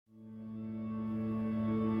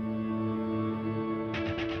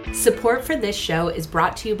Support for this show is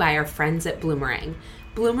brought to you by our friends at Bloomerang.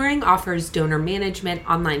 Bloomerang offers donor management,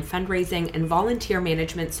 online fundraising, and volunteer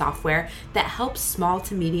management software that helps small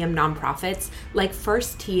to medium nonprofits like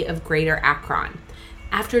First Tee of Greater Akron.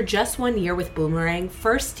 After just 1 year with Bloomerang,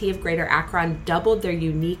 First Tee of Greater Akron doubled their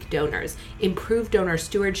unique donors, improved donor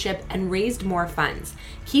stewardship, and raised more funds.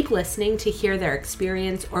 Keep listening to hear their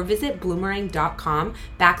experience or visit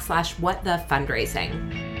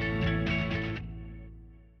bloomerang.com/whatthefundraising.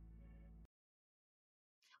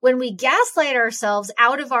 When we gaslight ourselves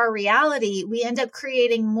out of our reality, we end up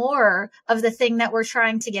creating more of the thing that we're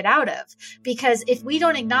trying to get out of. Because if we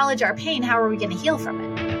don't acknowledge our pain, how are we going to heal from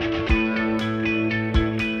it?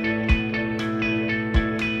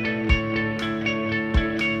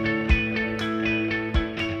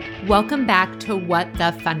 Welcome back to What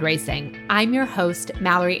the Fundraising. I'm your host,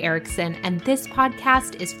 Mallory Erickson, and this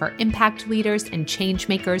podcast is for impact leaders and change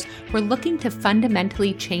makers who are looking to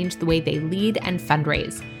fundamentally change the way they lead and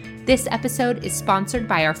fundraise. This episode is sponsored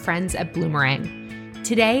by our friends at Bloomerang.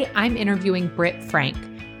 Today, I'm interviewing Britt Frank.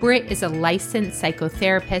 Britt is a licensed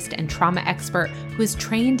psychotherapist and trauma expert who is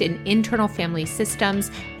trained in internal family systems,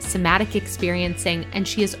 somatic experiencing, and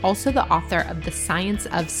she is also the author of The Science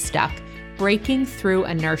of Stuck: Breaking Through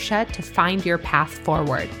Inertia to Find Your Path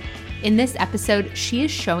Forward. In this episode, she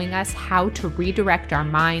is showing us how to redirect our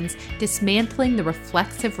minds, dismantling the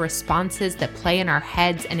reflexive responses that play in our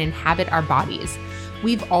heads and inhabit our bodies.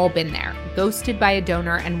 We've all been there, ghosted by a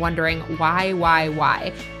donor and wondering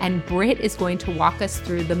why? And Britt is going to walk us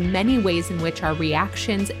through the many ways in which our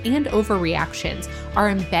reactions and overreactions are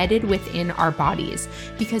embedded within our bodies,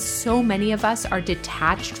 because so many of us are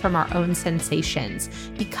detached from our own sensations.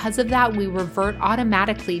 Because of that, we revert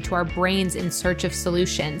automatically to our brains in search of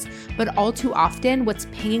solutions. But all too often, what's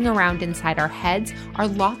pinging around inside our heads are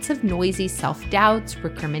lots of noisy self-doubts,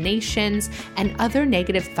 recriminations, and other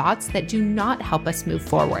negative thoughts that do not help us move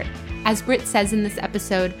forward. As Britt says in this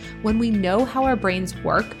episode, when we know how our brains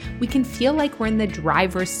work, we can feel like we're in the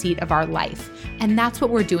driver's seat of our life. And that's what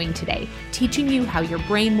we're doing today, teaching you how your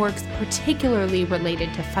brain works, particularly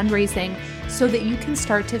related to fundraising, so that you can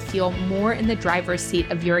start to feel more in the driver's seat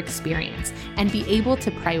of your experience and be able to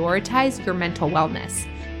prioritize your mental wellness.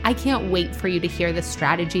 I can't wait for you to hear the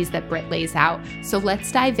strategies that Britt lays out, so let's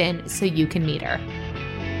dive in so you can meet her.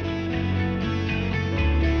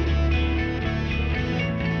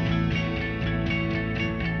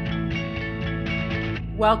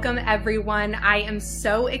 Welcome, everyone. I am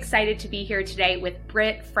so excited to be here today with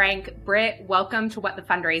Britt Frank. Britt, welcome to What the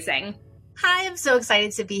Fundraising. Hi, I'm so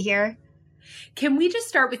excited to be here. Can we just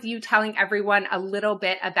start with you telling everyone a little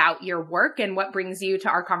bit about your work and what brings you to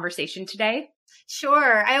our conversation today?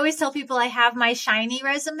 Sure. I always tell people I have my shiny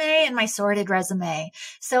resume and my sorted resume.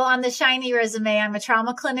 So on the shiny resume, I'm a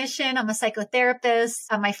trauma clinician. I'm a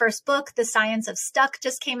psychotherapist. My first book, The Science of Stuck,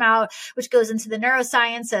 just came out, which goes into the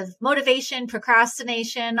neuroscience of motivation,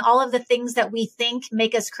 procrastination. All of the things that we think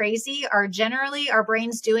make us crazy are generally our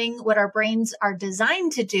brains doing what our brains are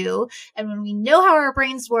designed to do. And when we know how our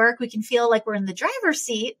brains work, we can feel like we're in the driver's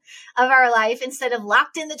seat of our life instead of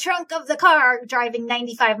locked in the trunk of the car driving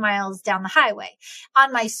 95 miles down the highway.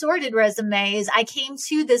 On my sorted resumes, I came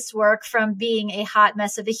to this work from being a hot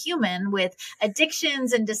mess of a human with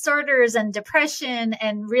addictions and disorders and depression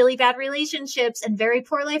and really bad relationships and very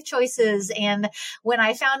poor life choices. And when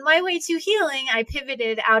I found my way to healing, I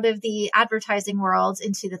pivoted out of the advertising world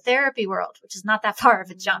into the therapy world, which is not that far of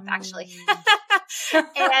a jump, actually.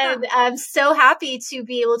 And I'm so happy to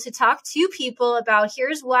be able to talk to people about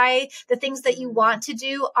here's why the things that you want to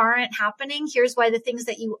do aren't happening. Here's why the things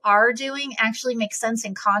that you are doing actually make sense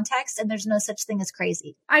in context. And there's no such thing as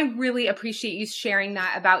crazy. I really appreciate you sharing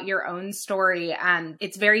that about your own story. And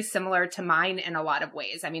it's very similar to mine in a lot of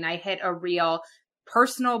ways. I mean, I hit a real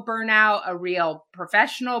personal burnout, a real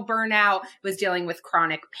professional burnout, was dealing with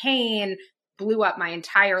chronic pain, blew up my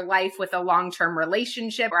entire life with a long-term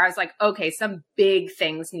relationship where I was like, okay, some big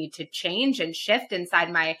things need to change and shift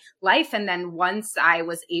inside my life. And then once I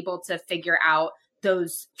was able to figure out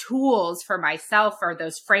those tools for myself or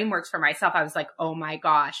those frameworks for myself, I was like, oh my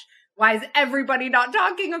gosh, why is everybody not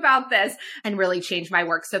talking about this? And really changed my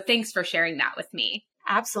work. So thanks for sharing that with me.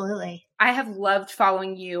 Absolutely. I have loved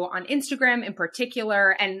following you on Instagram in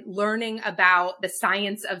particular and learning about the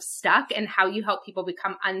science of stuck and how you help people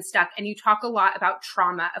become unstuck. And you talk a lot about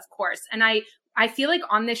trauma, of course. And I feel like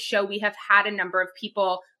on this show, we have had a number of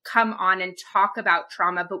people come on and talk about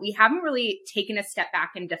trauma, but we haven't really taken a step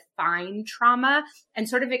back and defined trauma and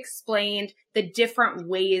sort of explained the different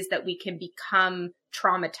ways that we can become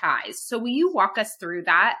traumatized. So will you walk us through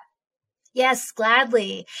that? Yes,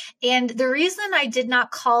 gladly. And the reason I did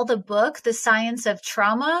not call the book The Science of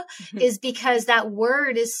Trauma is because that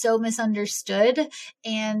word is so misunderstood.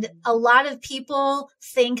 And a lot of people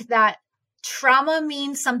think that trauma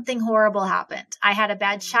means something horrible happened. I had a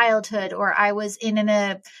bad childhood, or I was in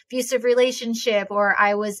an abusive relationship, or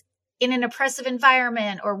I was in an oppressive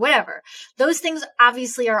environment, or whatever. Those things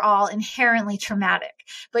obviously are all inherently traumatic,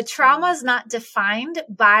 but trauma is not defined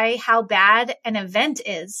by how bad an event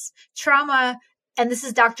is. Trauma, and this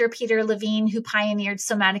is Dr. Peter Levine, who pioneered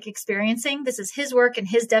somatic experiencing. This is his work and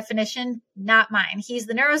his definition, not mine. He's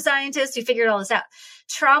the neuroscientist who figured all this out.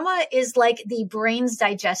 Trauma is like the brain's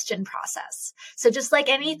digestion process. So just like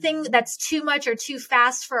anything that's too much or too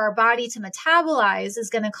fast for our body to metabolize is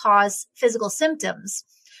going to cause physical symptoms.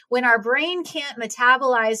 When our brain can't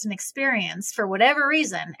metabolize an experience for whatever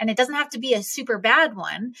reason, and it doesn't have to be a super bad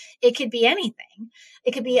one, it could be anything.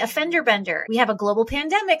 It could be a fender bender. We have a global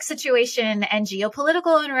pandemic situation and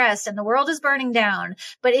geopolitical unrest and the world is burning down.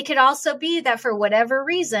 But it could also be that for whatever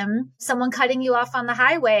reason, someone cutting you off on the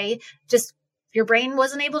highway, just your brain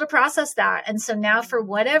wasn't able to process that. And so now for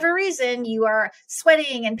whatever reason, you are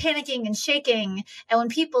sweating and panicking and shaking. And when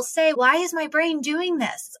people say, why is my brain doing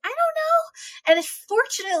this? I don't know. And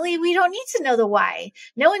fortunately, we don't need to know the why.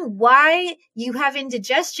 Knowing why you have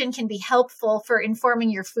indigestion can be helpful for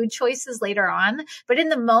informing your food choices later on. But in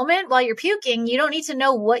the moment while you're puking, you don't need to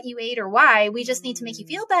know what you ate or why. We just need to make you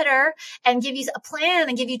feel better and give you a plan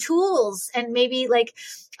and give you tools and maybe like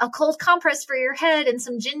a cold compress for your head and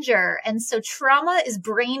some ginger. And so trauma is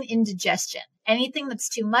brain indigestion. Anything that's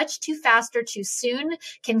too much, too fast, or too soon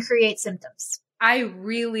can create symptoms. I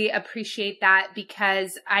really appreciate that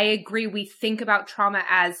because I agree. We think about trauma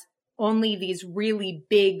as only these really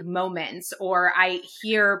big moments, or I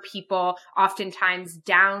hear people oftentimes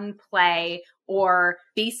downplay or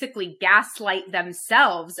basically gaslight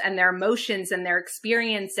themselves and their emotions and their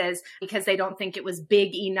experiences because they don't think it was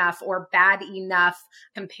big enough or bad enough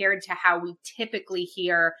compared to how we typically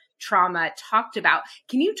hear trauma talked about.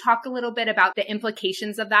 Can you talk a little bit about the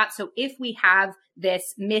implications of that? So if we have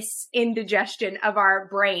this misindigestion of our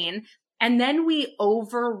brain and then we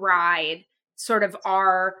override sort of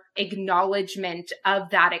our acknowledgement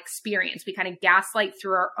of that experience, we kind of gaslight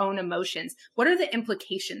through our own emotions. What are the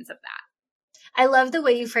implications of that? I love the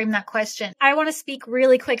way you frame that question. I want to speak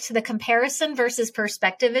really quick to the comparison versus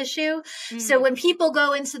perspective issue. Mm-hmm. So when people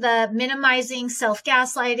go into the minimizing,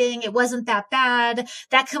 self-gaslighting, it wasn't that bad,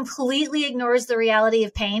 that completely ignores the reality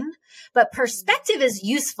of pain. But perspective is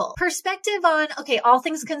useful. Perspective on, okay, all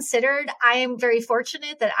things considered, I am very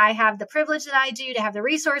fortunate that I have the privilege that I do to have the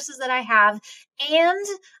resources that I have, and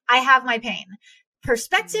I have my pain.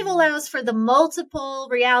 Perspective allows for the multiple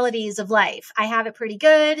realities of life. I have it pretty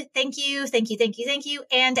good. Thank you. Thank you. Thank you. Thank you.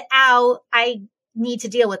 And ow, I need to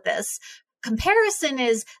deal with this. Comparison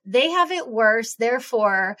is they have it worse.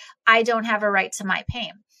 Therefore, I don't have a right to my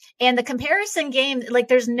pain. And the comparison game, like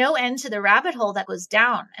there's no end to the rabbit hole that goes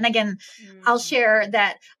down. And again, I'll share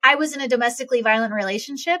that I was in a domestically violent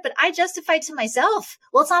relationship, but I justified to myself,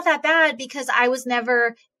 well, it's not that bad because I was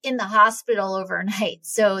never in the hospital overnight.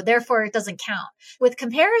 So therefore it doesn't count. With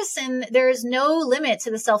comparison, there is no limit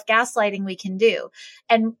to the self-gaslighting we can do.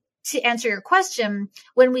 And to answer your question,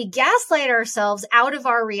 when we gaslight ourselves out of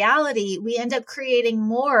our reality, we end up creating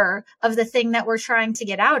more of the thing that we're trying to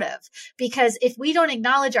get out of. Because if we don't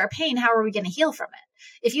acknowledge our pain, how are we going to heal from it?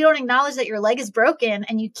 If you don't acknowledge that your leg is broken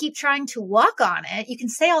and you keep trying to walk on it, you can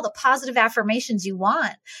say all the positive affirmations you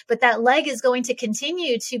want, but that leg is going to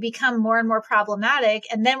continue to become more and more problematic.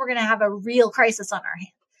 And then we're going to have a real crisis on our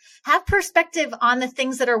hands. Have perspective on the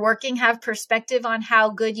things that are working, have perspective on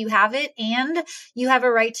how good you have it, and you have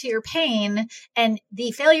a right to your pain. And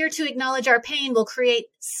the failure to acknowledge our pain will create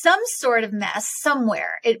some sort of mess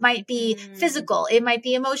somewhere. It might be physical. It might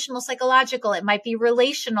be emotional, psychological. It might be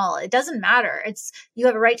relational. It doesn't matter. You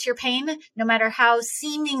have a right to your pain, no matter how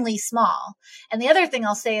seemingly small. And the other thing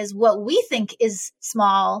I'll say is what we think is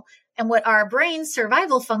small and what our brain's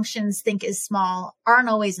survival functions think is small aren't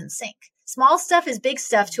always in sync. Small stuff is big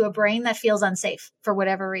stuff to a brain that feels unsafe for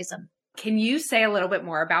whatever reason. Can you say a little bit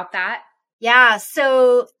more about that? Yeah.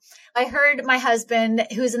 So I heard my husband,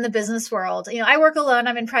 who's in the business world, I work alone.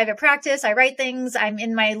 I'm in private practice. I write things. I'm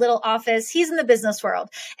in my little office. He's in the business world.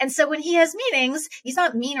 And so when he has meetings, he's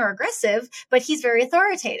not mean or aggressive, but he's very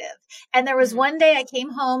authoritative. And there was one day I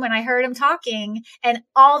came home and I heard him talking, and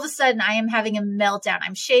all of a sudden I am having a meltdown.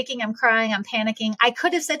 I'm shaking. I'm crying. I'm panicking. I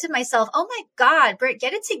could have said to myself, oh my God, Britt,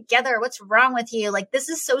 get it together. What's wrong with you? Like, this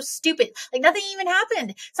is so stupid. Like, nothing even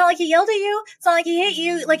happened. It's not like he yelled at you. It's not like he hit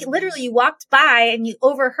you. Like, literally you walked by and you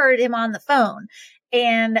overheard him on the phone.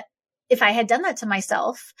 And if I had done that to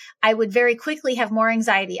myself, I would very quickly have more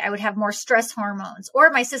anxiety. I would have more stress hormones,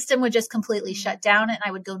 or my system would just completely shut down and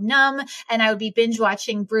I would go numb and I would be binge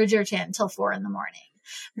watching Bridgerton until 4 a.m.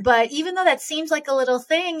 But even though that seems like a little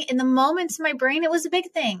thing, in the moments in my brain, it was a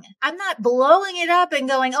big thing. I'm not blowing it up and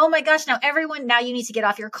going, oh my gosh, now you need to get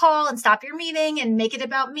off your call and stop your meeting and make it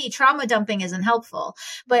about me. Trauma dumping isn't helpful.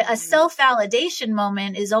 But a self-validation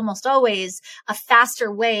moment is almost always a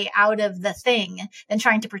faster way out of the thing than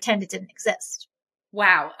trying to pretend it didn't exist.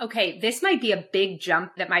 Wow. Okay. This might be a big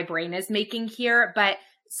jump that my brain is making here, but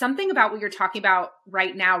something about what you're talking about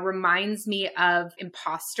right now reminds me of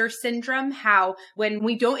imposter syndrome, how when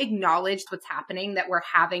we don't acknowledge what's happening, that we're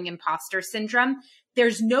having imposter syndrome,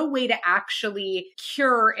 there's no way to actually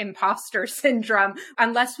cure imposter syndrome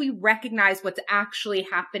unless we recognize what's actually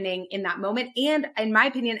happening in that moment. And in my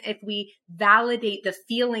opinion, if we validate the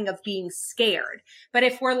feeling of being scared. But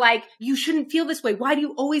if we're like, you shouldn't feel this way, why do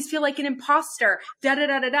you always feel like an imposter? Then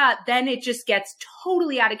it just gets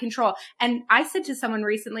totally out of control. And I said to someone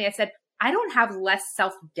recently, I said, I don't have less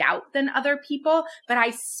self-doubt than other people, but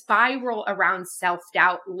I spiral around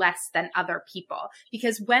self-doubt less than other people.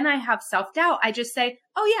 Because when I have self-doubt, I just say,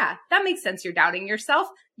 oh yeah, that makes sense. You're doubting yourself.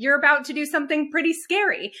 You're about to do something pretty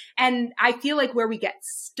scary. And I feel like where we get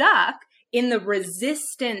stuck in the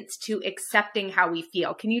resistance to accepting how we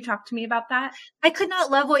feel. Can you talk to me about that? I could not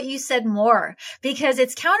love what you said more, because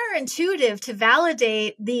it's counterintuitive to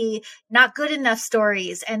validate the not good enough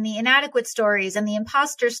stories and the inadequate stories and the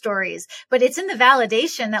imposter stories, but it's in the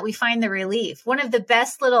validation that we find the relief. One of the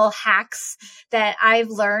best little hacks that I've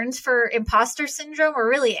learned for imposter syndrome, or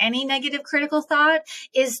really any negative critical thought,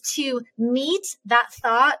 is to meet that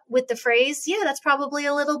thought with the phrase, yeah, that's probably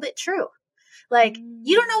a little bit true. Like,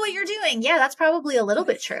 you don't know what you're doing. Yeah, that's probably a little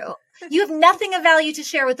bit true. You have nothing of value to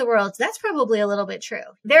share with the world. That's probably a little bit true.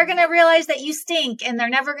 They're going to realize that you stink and they're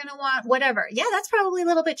never going to want whatever. Yeah, that's probably a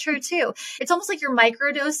little bit true too. It's almost like you're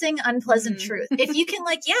microdosing unpleasant truth. If you can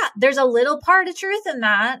there's a little part of truth in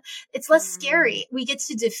that, it's less scary. We get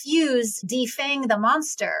to defang the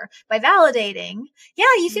monster by validating. Yeah,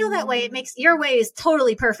 you feel that way. It makes your way is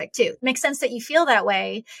totally perfect too. It makes sense that you feel that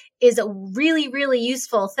way is a really, really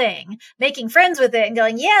useful thing. Making friends with it and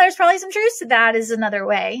going, yeah, there's probably some truth to that is another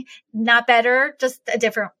way. Not better, just a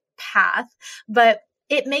different path. But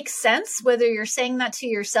it makes sense whether you're saying that to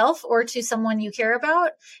yourself or to someone you care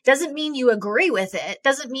about. Doesn't mean you agree with it.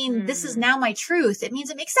 Doesn't mean this is now my truth. It means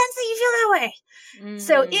it makes sense that you feel that way.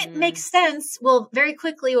 So it makes sense will very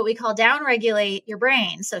quickly what we call downregulate your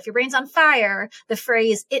brain. So if your brain's on fire, the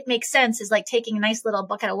phrase it makes sense is like taking a nice little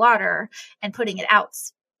bucket of water and putting it out.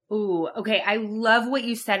 Ooh, okay. I love what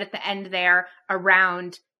you said at the end there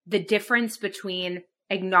around the difference between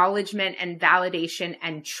acknowledgement and validation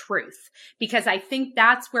and truth, because I think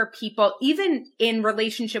that's where people, even in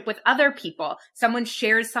relationship with other people, someone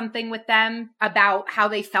shares something with them about how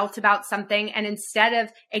they felt about something. And instead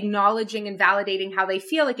of acknowledging and validating how they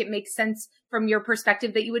feel, like it makes sense from your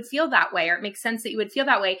perspective that you would feel that way, or it makes sense that you would feel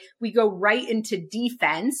that way, we go right into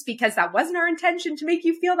defense because that wasn't our intention to make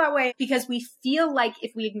you feel that way, because we feel like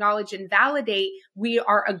if we acknowledge and validate, we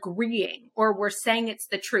are agreeing or we're saying it's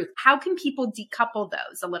the truth. How can people decouple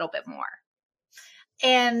those a little bit more?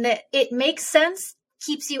 And it makes sense,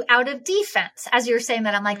 keeps you out of defense. As you're saying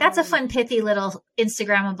that, I'm like, that's a fun, pithy little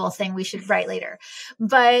Instagrammable thing we should write later.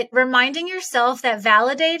 But reminding yourself that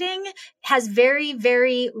validating has very,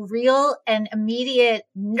 very real and immediate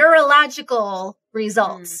neurological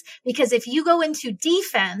results. Because if you go into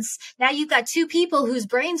defense, now you've got two people whose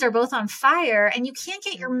brains are both on fire and you can't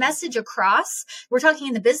get your message across. We're talking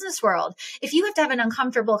in the business world. If you have to have an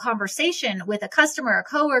uncomfortable conversation with a customer, a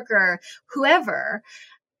coworker, whoever,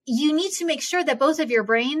 you need to make sure that both of your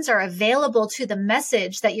brains are available to the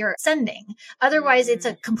message that you're sending. Otherwise, it's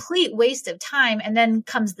a complete waste of time. And then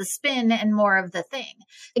comes the spin and more of the thing.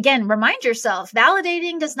 Again, remind yourself,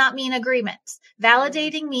 validating does not mean agreement.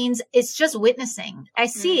 Validating means it's just witnessing. I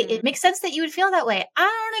see. It makes sense that you would feel that way.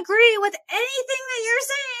 I don't agree with anything that you're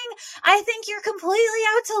saying. I think you're completely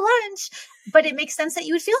out to lunch. But it makes sense that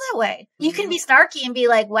you would feel that way. You can be snarky and be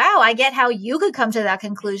like, wow, I get how you could come to that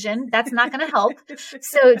conclusion. That's not going to help.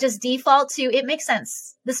 So just default to, it makes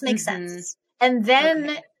sense. This makes sense. And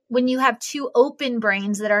then when you have two open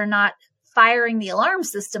brains that are not firing the alarm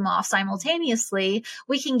system off simultaneously,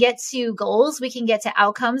 we can get to goals, we can get to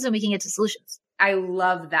outcomes, and we can get to solutions. I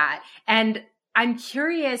love that. And I'm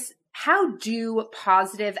curious, how do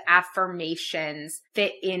positive affirmations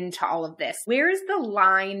fit into all of this? Where's the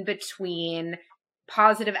line between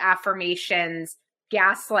positive affirmations,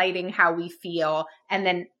 gaslighting how we feel, and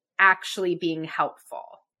then actually being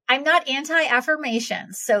helpful? I'm not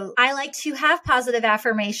anti-affirmations. So I like to have positive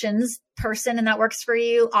affirmations person, and that works for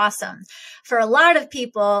you. Awesome. For a lot of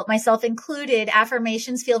people, myself included,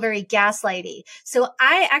 affirmations feel very gaslighty. So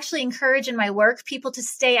I actually encourage in my work people to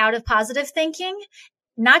stay out of positive thinking,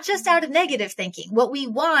 not just out of negative thinking. What we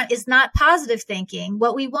want is not positive thinking.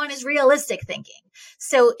 What we want is realistic thinking.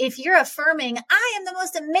 So if you're affirming, I am the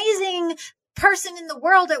most amazing person in the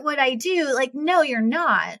world at what I do, like, no, you're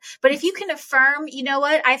not. But if you can affirm, you know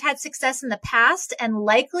what, I've had success in the past and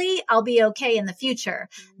likely I'll be okay in the future.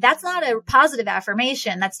 That's not a positive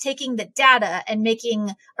affirmation. That's taking the data and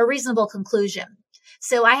making a reasonable conclusion.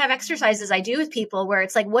 So I have exercises I do with people where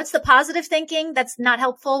it's like, what's the positive thinking that's not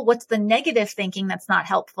helpful? What's the negative thinking that's not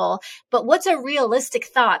helpful? But what's a realistic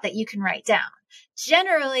thought that you can write down?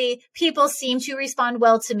 Generally, people seem to respond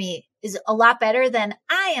well to me is a lot better than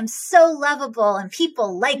I am so lovable and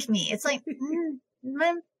people like me. It's like,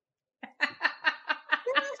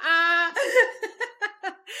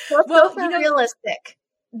 well, realistic.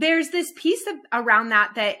 There's this piece around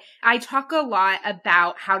that I talk a lot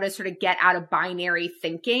about how to sort of get out of binary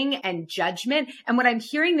thinking and judgment. And what I'm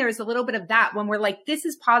hearing there is a little bit of that when we're like, this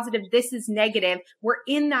is positive, this is negative. We're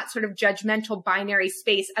in that sort of judgmental binary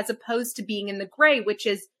space as opposed to being in the gray, which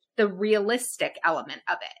is the realistic element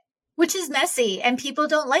of it. Which is messy, and people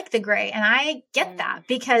don't like the gray. And I get that,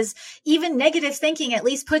 because even negative thinking at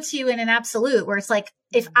least puts you in an absolute where it's like,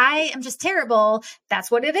 if I am just terrible, that's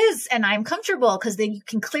what it is. And I'm comfortable because then you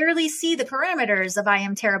can clearly see the parameters of I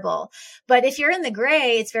am terrible. But if you're in the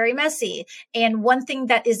gray, it's very messy. And one thing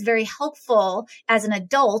that is very helpful as an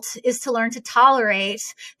adult is to learn to tolerate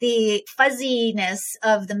the fuzziness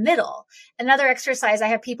of the middle. Another exercise I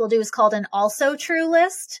have people do is called an also true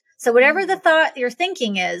list. So whatever the thought you're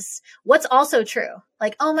thinking is, what's also true?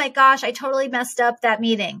 Like, oh my gosh, I totally messed up that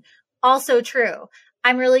meeting. Also true.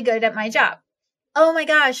 I'm really good at my job. Oh my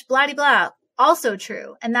gosh, blah, blah, blah. Also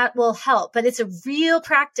true. And that will help. But it's a real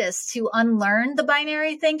practice to unlearn the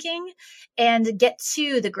binary thinking and get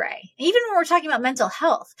to the gray. Even when we're talking about mental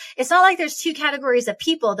health, it's not like there's two categories of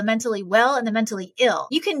people, the mentally well and the mentally ill.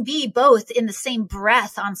 You can be both in the same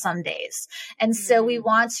breath on some days. And so we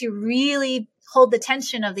want to really hold the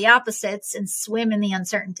tension of the opposites and swim in the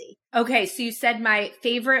uncertainty. Okay. So you said my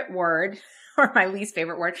favorite word or my least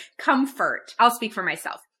favorite word, comfort. I'll speak for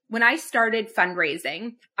myself. When I started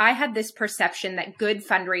fundraising, I had this perception that good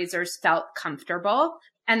fundraisers felt comfortable,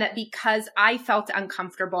 and that because I felt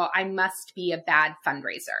uncomfortable, I must be a bad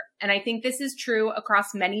fundraiser. And I think this is true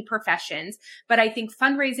across many professions, but I think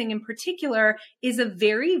fundraising in particular is a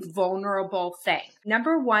very vulnerable thing.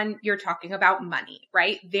 Number one, you're talking about money,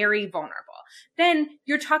 right? Very vulnerable. Then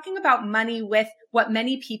you're talking about money with what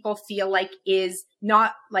many people feel like is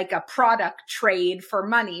not like a product trade for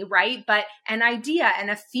money, right? But an idea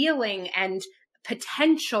and a feeling and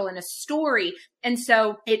potential and a story. And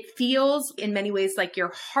so it feels in many ways like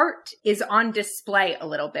your heart is on display a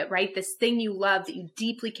little bit, right? This thing you love that you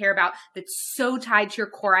deeply care about, that's so tied to your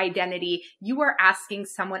core identity. You are asking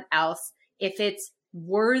someone else if it's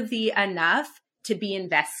worthy enough to be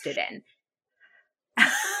invested in.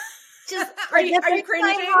 Are you cringing?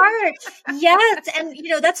 My heart. Yes. And,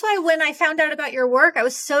 that's why when I found out about your work, I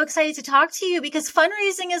was so excited to talk to you, because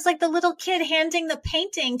fundraising is like the little kid handing the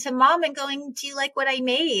painting to mom and going, do you like what I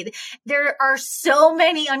made? There are so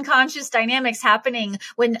many unconscious dynamics happening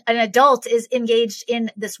when an adult is engaged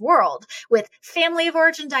in this world, with family of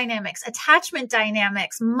origin dynamics, attachment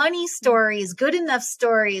dynamics, money stories, good enough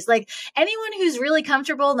stories. Like, anyone who's really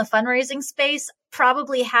comfortable in the fundraising space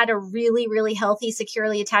probably had a really, really healthy,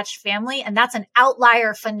 securely attached family. And that's an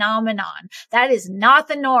outlier phenomenon. That is not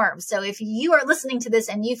the norm. So if you are listening to this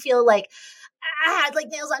and you feel like, like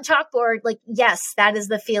nails on chalkboard, like, yes, that is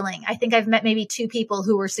the feeling. I think I've met maybe 2 people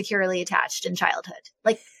who were securely attached in childhood,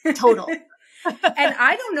 like total. And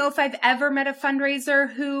I don't know if I've ever met a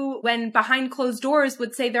fundraiser who, when behind closed doors,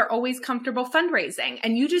 would say they're always comfortable fundraising.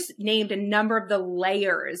 And you just named a number of the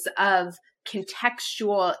layers of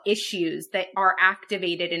contextual issues that are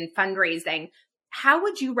activated in fundraising. How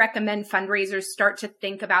would you recommend fundraisers start to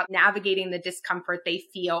think about navigating the discomfort they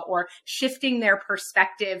feel or shifting their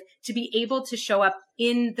perspective to be able to show up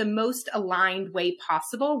in the most aligned way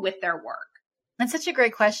possible with their work? That's such a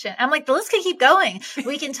great question. I'm like, the list can keep going.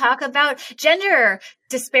 We can talk about gender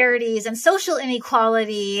disparities and social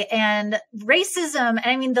inequality and racism. And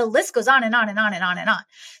I mean, the list goes on and on and on and on and on.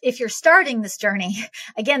 If you're starting this journey,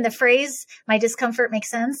 again, the phrase, my discomfort makes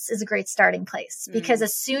sense, is a great starting place, because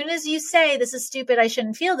as soon as you say, this is stupid, I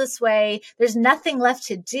shouldn't feel this way, there's nothing left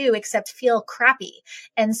to do except feel crappy.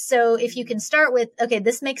 And so if you can start with, okay,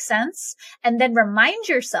 this makes sense, and then remind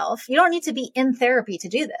yourself, you don't need to be in therapy to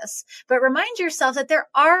do this, but remind yourself yourself that there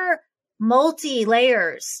are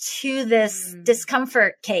multi-layers to this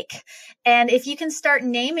discomfort cake. And if you can start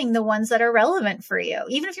naming the ones that are relevant for you,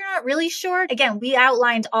 even if you're not really sure, again, we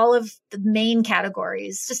outlined all of the main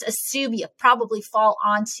categories. Just assume you probably fall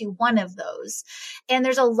onto one of those. And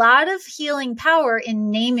there's a lot of healing power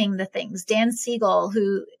in naming the things. Dan Siegel,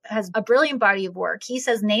 who has a brilliant body of work, he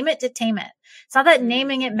says, name it to tame it. It's not that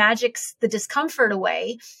naming it magics the discomfort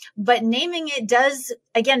away, but naming it does,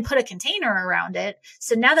 again, put a container around it.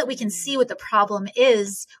 So now that we can see what the problem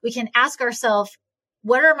is, we can ask ourselves,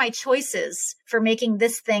 what are my choices for making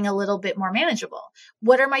this thing a little bit more manageable?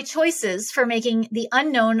 What are my choices for making the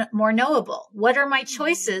unknown more knowable? What are my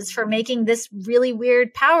choices for making this really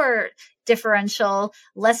weird power differential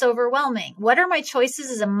less overwhelming? What are my choices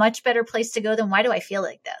is a much better place to go than why do I feel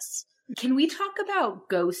like this? Can we talk about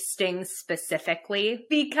ghosting specifically?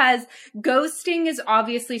 Because ghosting is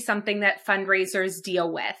obviously something that fundraisers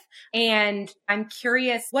deal with. And I'm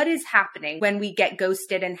curious, what is happening when we get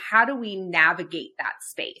ghosted and how do we navigate that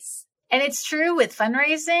space? And it's true with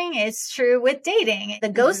fundraising. It's true with dating. The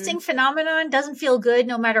ghosting phenomenon doesn't feel good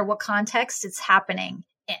no matter what context it's happening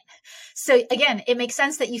in. So again, it makes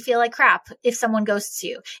sense that you feel like crap if someone ghosts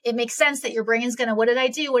you. It makes sense that your brain's going to, what did I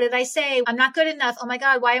do? What did I say? I'm not good enough. Oh my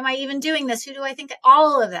God, why am I even doing this? Who do I think?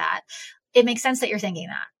 All of that. It makes sense that you're thinking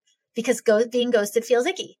that because being ghosted feels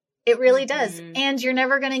icky. It really does. And you're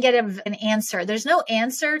never going to get an answer. There's no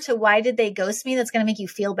answer to why did they ghost me that's going to make you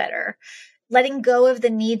feel better. Letting go of the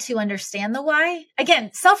need to understand the why.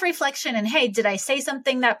 Again, self-reflection and, hey, did I say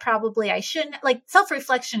something that probably I shouldn't? Like,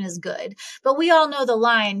 self-reflection is good, but we all know the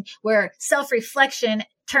line where self-reflection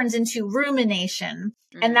turns into rumination.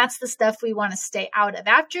 And that's the stuff we want to stay out of.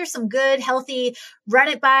 After some good, healthy, run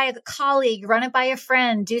it by a colleague, run it by a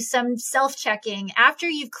friend, do some self-checking. After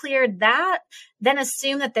you've cleared that, then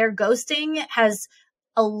assume that their ghosting has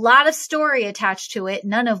a lot of story attached to it,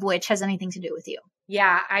 none of which has anything to do with you.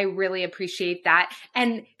 Yeah, I really appreciate that.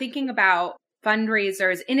 And thinking about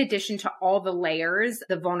fundraisers, in addition to all the layers,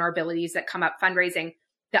 the vulnerabilities that come up fundraising,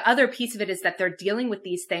 the other piece of it is that they're dealing with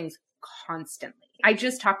these things constantly. I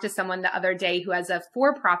just talked to someone the other day who has a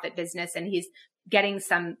for-profit business and he's getting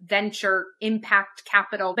some venture impact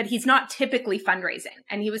capital, but he's not typically fundraising.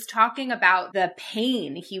 And he was talking about the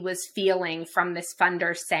pain he was feeling from this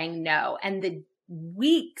funder saying no and the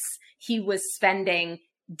weeks he was spending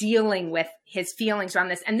dealing with his feelings around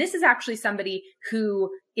this. And this is actually somebody who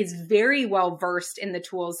is very well versed in the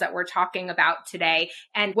tools that we're talking about today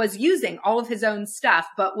and was using all of his own stuff,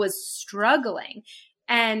 but was struggling.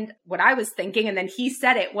 And what I was thinking, and then he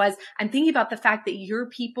said it, was, I'm thinking about the fact that your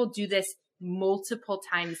people do this multiple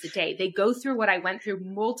times a day. They go through what I went through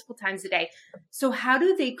multiple times a day. So how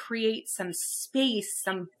do they create some space,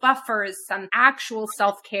 some buffers, some actual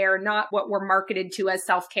self-care, not what we're marketed to as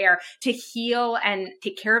self-care, to heal and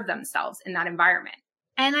take care of themselves in that environment?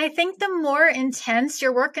 And I think the more intense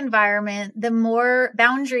your work environment, the more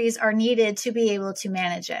boundaries are needed to be able to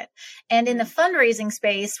manage it. And in the fundraising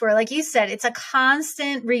space where, like you said, it's a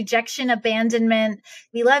constant rejection, abandonment.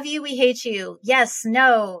 We love you. We hate you. Yes,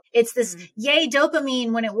 no. It's this yay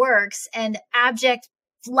dopamine when it works and abject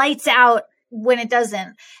lights out when it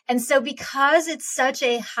doesn't. And so because it's such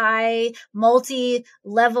a high,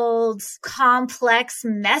 multi-leveled, complex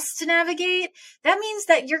mess to navigate, that means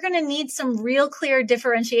that you're going to need some real clear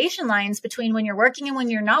differentiation lines between when you're working and when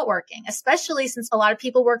you're not working, especially since a lot of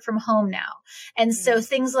people work from home now. And so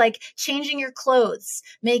things like changing your clothes,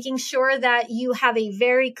 making sure that you have a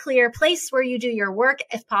very clear place where you do your work,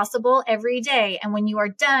 if possible, every day. And when you are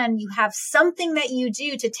done, you have something that you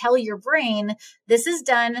do to tell your brain, this is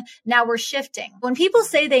done. Now we're shifting. When people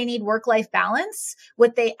say they need work-life balance,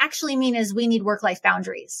 what they actually mean is we need work-life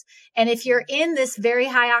boundaries. And if you're in this very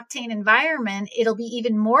high-octane environment, it'll be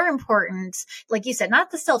even more important, like you said, not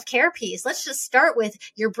the self-care piece. Let's just start with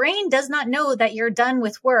your brain does not know that you're done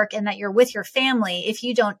with work and that you're with your family if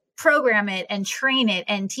you don't program it and train it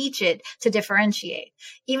and teach it to differentiate.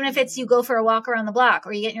 Even if it's you go for a walk around the block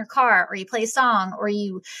or you get in your car or you play a song or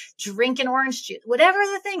you drink an orange juice, whatever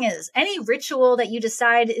the thing is, any ritual that you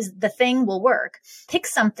decide is the thing will work. Pick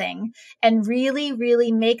something and really,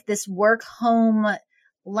 really make this work home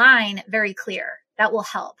line very clear. That will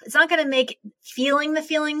help. It's not going to make feeling the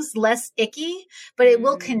feelings less icky, but it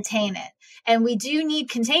will contain it. And we do need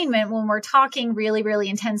containment when we're talking really, really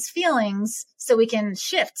intense feelings so we can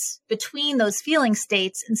shift between those feeling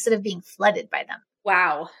states instead of being flooded by them.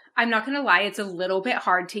 Wow. I'm not going to lie. It's a little bit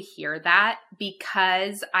hard to hear that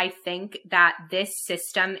because I think that this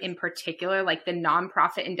system in particular, like the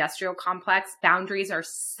nonprofit industrial complex, boundaries are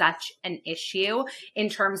such an issue in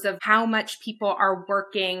terms of how much people are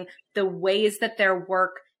working, the ways that their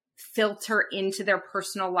work filter into their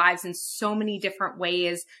personal lives in so many different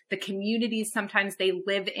ways. The communities sometimes they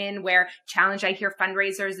live in, where challenge, I hear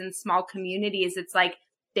fundraisers in small communities, it's like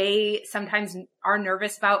they sometimes are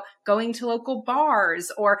nervous about going to local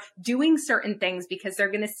bars or doing certain things because they're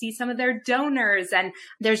going to see some of their donors. And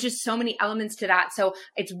there's just so many elements to that. So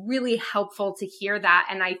it's really helpful to hear that.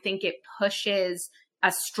 And I think it pushes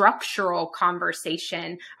a structural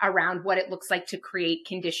conversation around what it looks like to create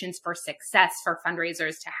conditions for success for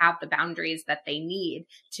fundraisers to have the boundaries that they need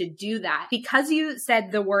to do that. Because you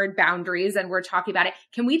said the word boundaries and we're talking about it,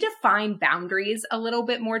 can we define boundaries a little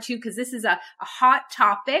bit more too? Because this is a hot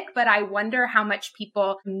topic, but I wonder how much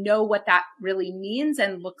people know what that really means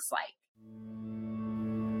and looks like.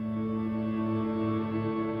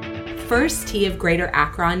 First Tee of Greater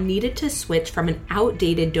Akron needed to switch from an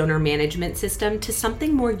outdated donor management system to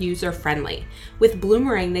something more user-friendly. With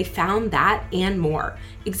Bloomerang, they found that and more.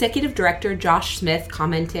 Executive Director Josh Smith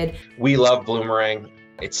commented, "We love Bloomerang.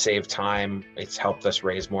 It's saved time. It's helped us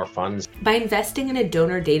raise more funds." By investing in a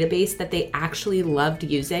donor database that they actually loved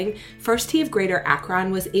using, First Tee of Greater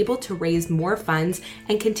Akron was able to raise more funds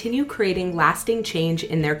and continue creating lasting change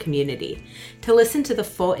in their community. To listen to the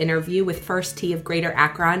full interview with First Tee of Greater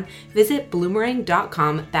Akron, visit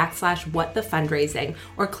bloomerang.com/whatthefundraising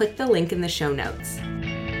or click the link in the show notes.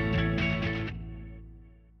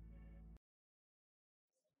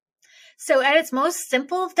 So at its most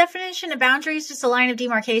simple definition, a boundary is just a line of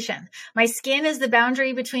demarcation. My skin is the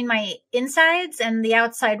boundary between my insides and the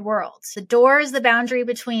outside world. The door is the boundary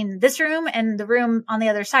between this room and the room on the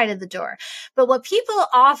other side of the door. But what people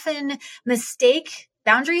often mistake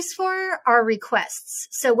boundaries for are requests.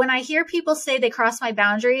 So when I hear people say they cross my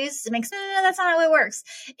boundaries, it makes, no, that's not how it works.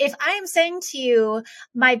 If I am saying to you,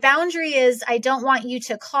 my boundary is I don't want you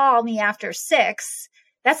to call me after 6,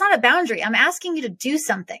 that's not a boundary. I'm asking you to do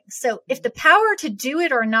something. So if the power to do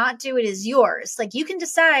it or not do it is yours, like you can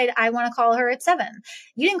decide, I want to call her at 7.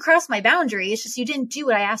 You didn't cross my boundary. It's just you didn't do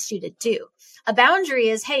what I asked you to do. A boundary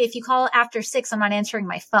is, hey, if you call after 6, I'm not answering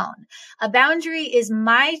my phone. A boundary is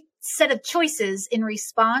my set of choices in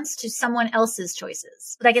response to someone else's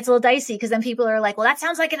choices. That gets a little dicey because then people are like, well, that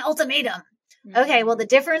sounds like an ultimatum. Okay, well, the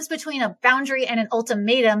difference between a boundary and an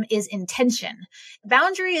ultimatum is intention.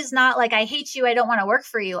 Boundary is not like, I hate you, I don't want to work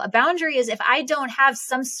for you. A boundary is if I don't have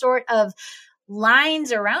some sort of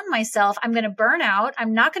lines around myself, I'm going to burn out.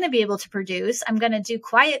 I'm not going to be able to produce. I'm going to do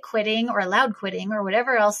quiet quitting or loud quitting or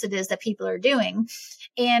whatever else it is that people are doing.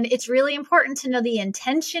 And it's really important to know the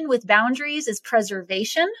intention with boundaries is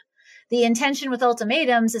preservation. The intention with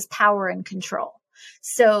ultimatums is power and control.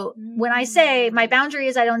 So when I say my boundary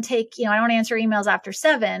is I don't answer emails after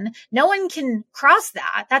 7, no one can cross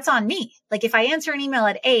that. That's on me. Like if I answer an email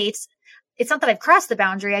at 8, it's not that I've crossed the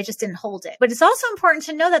boundary. I just didn't hold it. But it's also important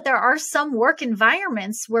to know that there are some work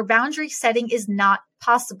environments where boundary setting is not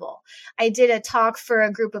possible. I did a talk for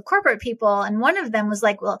a group of corporate people, and one of them was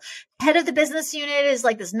like, well, head of the business unit is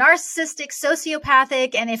like this narcissistic,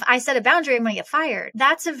 sociopathic, and if I set a boundary, I'm going to get fired.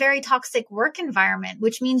 That's a very toxic work environment,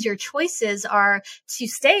 which means your choices are to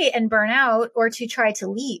stay and burn out or to try to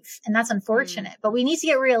leave. And that's unfortunate. But we need to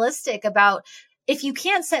get realistic about if you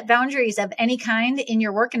can't set boundaries of any kind in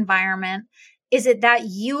your work environment, is it that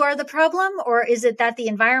you are the problem, or is it that the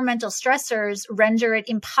environmental stressors render it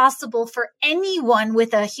impossible for anyone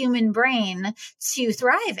with a human brain to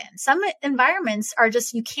thrive in? Some environments are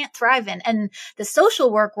just you can't thrive in. And the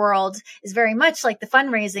social work world is very much like the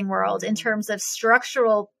fundraising world in terms of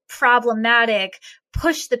structural, problematic,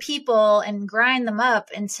 push the people and grind them up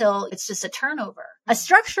until it's just a turnover. A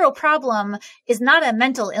structural problem is not a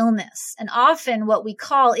mental illness. And often what we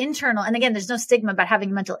call internal, and again, there's no stigma about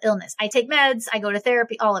having a mental illness. I take meds, I go to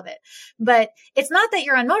therapy, all of it. But it's not that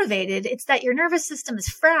you're unmotivated. It's that your nervous system is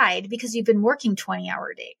fried because you've been working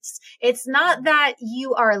 20-hour days. It's not that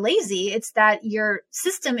you are lazy. It's that your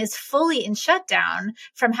system is fully in shutdown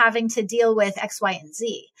from having to deal with X, Y, and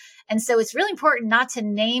Z. And so it's really important not to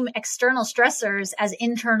name external stressors as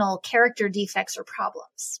internal character defects or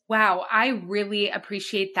problems. Wow, I really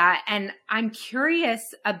appreciate that. And I'm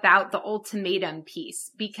curious about the ultimatum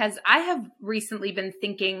piece because I have recently been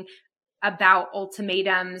thinking about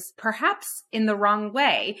ultimatums, perhaps in the wrong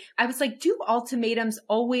way. I was like, do ultimatums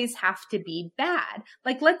always have to be bad?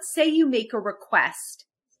 Like, let's say you make a request,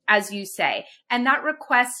 as you say, and that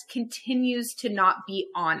request continues to not be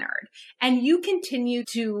honored. And you continue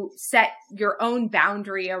to set your own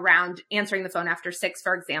boundary around answering the phone after 6,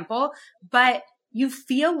 for example, but you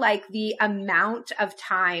feel like the amount of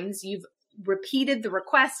times you've repeated the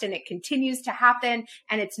request and it continues to happen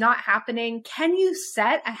and it's not happening, can you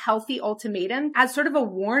set a healthy ultimatum as sort of a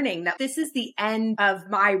warning that this is the end of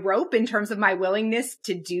my rope in terms of my willingness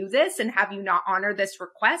to do this, and have you not honor this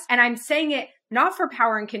request? And I'm saying it not for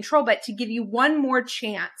power and control, but to give you one more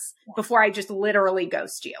chance before I just literally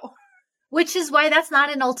ghost you. Which is why that's not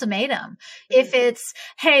an ultimatum. If it's,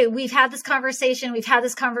 hey, we've had this conversation.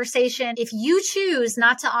 If you choose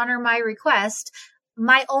not to honor my request,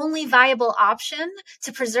 my only viable option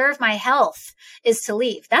to preserve my health is to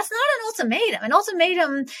leave. That's not an ultimatum. An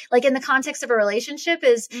ultimatum, like in the context of a relationship,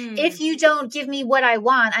 is if you don't give me what I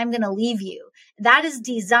want, I'm going to leave you. That is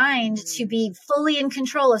designed to be fully in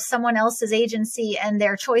control of someone else's agency and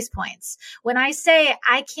their choice points. When I say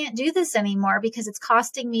I can't do this anymore because it's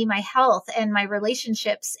costing me my health and my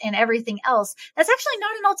relationships and everything else, that's actually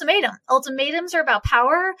not an ultimatum. Ultimatums are about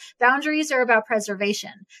power. Boundaries are about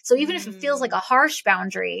preservation. So even if it feels like a harsh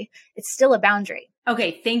boundary, it's still a boundary.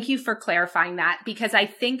 Okay, thank you for clarifying that, because I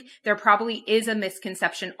think there probably is a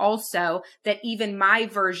misconception also that even my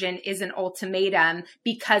version is an ultimatum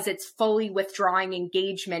because it's fully withdrawing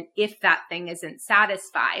engagement if that thing isn't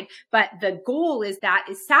satisfied. But the goal is that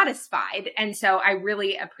is satisfied. And so I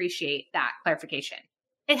really appreciate that clarification.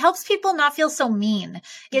 It helps people not feel so mean.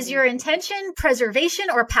 Is your intention preservation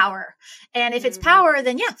or power? And if it's power,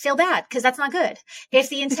 then yeah, feel bad because that's not good. If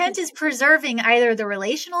the intent is preserving either the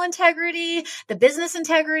relational integrity, the business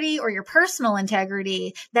integrity, or your personal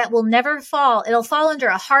integrity, that will never fall. It'll fall under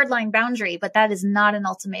a hardline boundary, but that is not an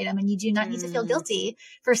ultimatum. And you do not need to feel guilty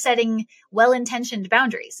for setting well-intentioned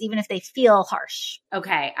boundaries, even if they feel harsh.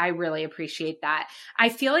 Okay, I really appreciate that. I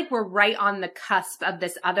feel like we're right on the cusp of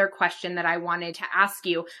this other question that I wanted to ask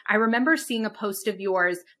you. I remember seeing a post of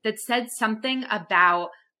yours that said something about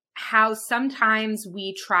how sometimes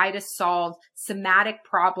we try to solve somatic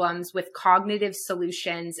problems with cognitive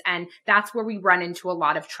solutions, and that's where we run into a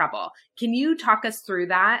lot of trouble. Can you talk us through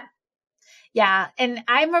that? Yeah. And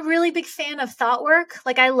I'm a really big fan of thought work.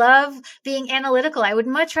 Like I love being analytical. I would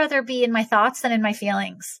much rather be in my thoughts than in my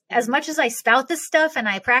feelings. As much as I spout this stuff and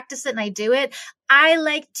I practice it and I do it, I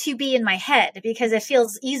like to be in my head because it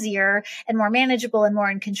feels easier and more manageable and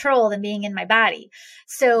more in control than being in my body.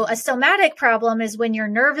 So a somatic problem is when your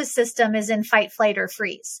nervous system is in fight, flight, or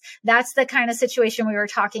freeze. That's the kind of situation we were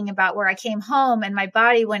talking about where I came home and my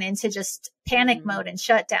body went into just panic mode and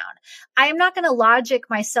shut down. I am not going to logic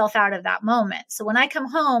myself out of that moment. So when I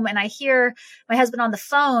come home and I hear my husband on the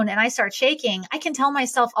phone and I start shaking, I can tell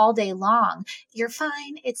myself all day long, you're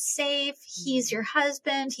fine. It's safe. He's your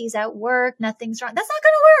husband. He's at work. Nothing's wrong. That's not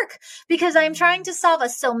going to work because I'm trying to solve a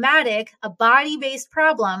somatic, a body-based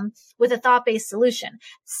problem with a thought-based solution.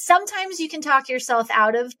 Sometimes you can talk yourself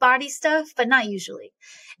out of body stuff, but not usually.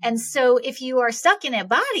 And so if you are stuck in a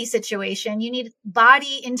body situation, you need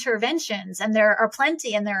body interventions, and there are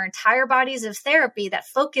plenty, and there are entire bodies of therapy that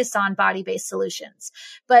focus on body-based solutions.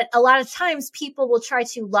 But a lot of times people will try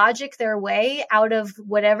to logic their way out of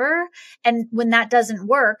whatever. And when that doesn't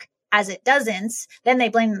work, as it doesn't, then they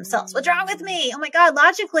blame themselves. What's wrong with me? Oh my God,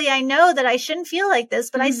 logically, I know that I shouldn't feel like this,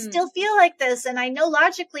 but I still feel like this. And I know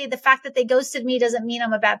logically the fact that they ghosted me doesn't mean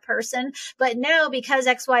I'm a bad person. But now because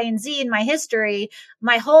X, Y, and Z in my history,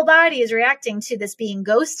 my whole body is reacting to this being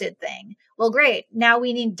ghosted thing. Well, great. Now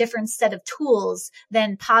we need a different set of tools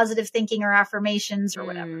than positive thinking or affirmations or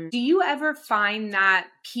whatever. Do you ever find that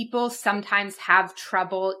people sometimes have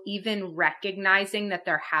trouble even recognizing that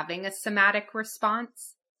they're having a somatic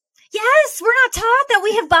response? Yes, we're not taught that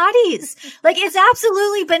we have bodies. Like it's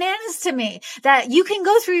absolutely bananas to me that you can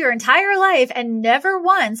go through your entire life and never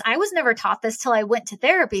once, I was never taught this till I went to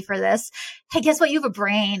therapy for this. Hey, guess what? You have a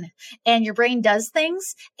brain and your brain does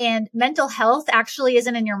things, and mental health actually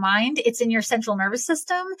isn't in your mind. It's in your central nervous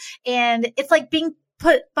system. And it's like being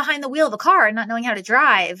put behind the wheel of a car and not knowing how to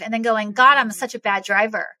drive and then going, God, I'm such a bad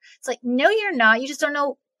driver. It's like, no, you're not. You just don't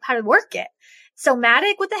know how to work it.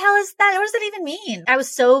 Somatic? What the hell is that? What does that even mean? I was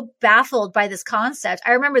so baffled by this concept.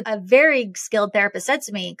 I remember a very skilled therapist said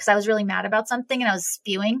to me, because I was really mad about something and I was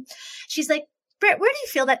spewing. She's like, Britt, where do you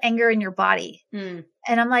feel that anger in your body? And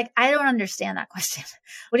I'm like, I don't understand that question.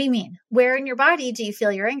 What do you mean? Where in your body do you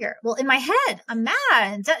feel your anger? Well, in my head, I'm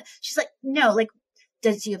mad. She's like, no, like,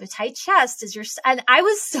 do you have a tight chest? And I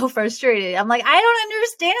was so frustrated. I'm like, I don't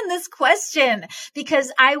understand this question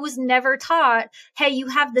because I was never taught, hey, you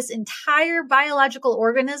have this entire biological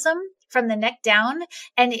organism from the neck down,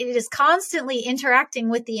 and it is constantly interacting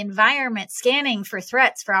with the environment, scanning for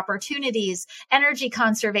threats, for opportunities, energy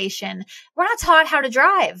conservation. We're not taught how to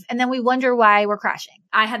drive. And then we wonder why we're crashing.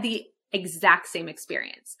 I had the exact same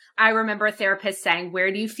experience. I remember a therapist saying,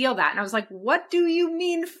 where do you feel that? And I was like, what do you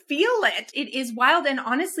mean feel it? It is wild. And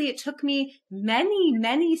honestly, it took me many,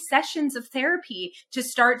 many sessions of therapy to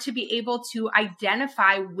start to be able to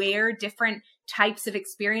identify where different types of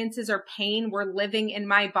experiences or pain were living in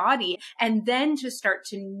my body. And then to start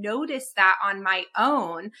to notice that on my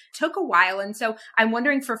own took a while. And so I'm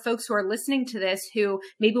wondering for folks who are listening to this, who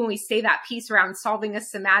maybe when we say that piece around solving a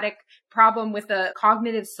somatic problem with a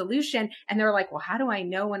cognitive solution, and they're like, well, how do I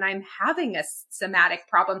know when I'm having a somatic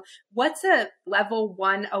problem? What's a level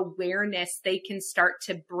 1 awareness they can start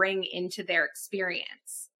to bring into their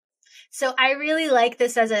experience? So I really like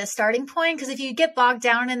this as a starting point, because if you get bogged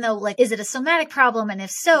down in the, like, is it a somatic problem? And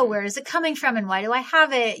if so, where is it coming from? And why do I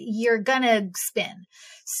have it? You're gonna spin.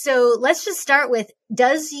 So let's just start with,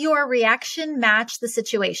 does your reaction match the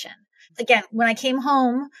situation? Again, when I came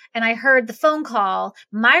home and I heard the phone call,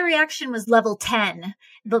 my reaction was level 10.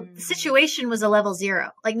 The situation was a level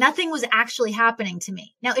 0. Like nothing was actually happening to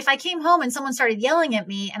me. Now, if I came home and someone started yelling at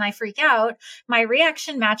me and I freak out, my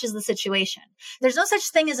reaction matches the situation. There's no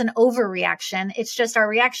such thing as an overreaction. It's just our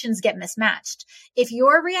reactions get mismatched. If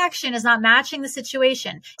your reaction is not matching the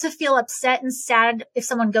situation, to feel upset and sad if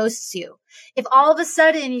someone ghosts you, if all of a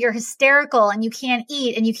sudden you're hysterical and you can't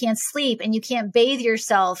eat and you can't sleep and you can't bathe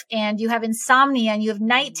yourself and you have insomnia and you have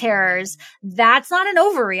night terrors, that's not an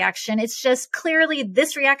overreaction. It's just clearly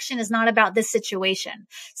this reaction is not about this situation.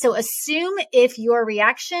 So assume if your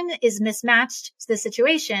reaction is mismatched to the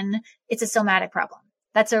situation, it's a somatic problem.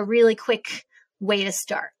 That's a really quick way to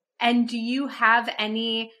start. And do you have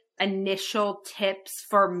any initial tips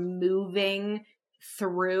for moving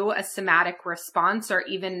through a somatic response, or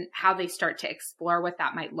even how they start to explore what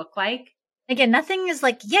that might look like? Again, nothing is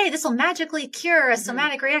like, yay, this will magically cure a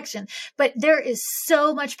somatic reaction. But there is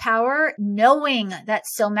so much power knowing that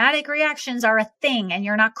somatic reactions are a thing and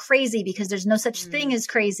you're not crazy, because there's no such thing as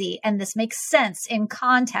crazy. And this makes sense in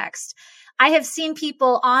context. I have seen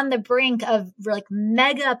people on the brink of like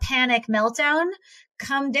mega panic meltdown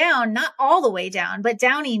come down, not all the way down, but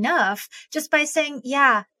down enough just by saying,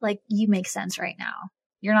 yeah, like you make sense right now.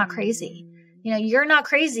 You're not crazy. You know, you're not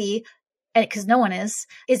crazy. Because no one is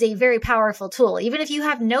a very powerful tool. Even if you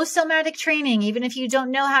have no somatic training, even if you don't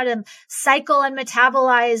know how to cycle and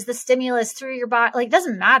metabolize the stimulus through your body, like, it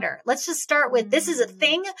doesn't matter. Let's just start with, this is a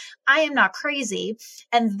thing. I am not crazy.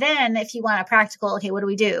 And then if you want a practical, okay, what do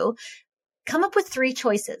we do? Come up with 3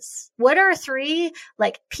 choices. What are 3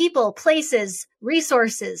 like people, places,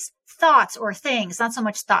 resources, thoughts, or things? Not so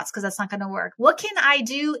much thoughts, because that's not going to work. What can I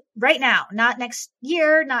do right now? Not next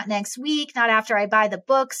year, not next week, not after I buy the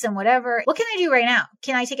books and whatever. What can I do right now?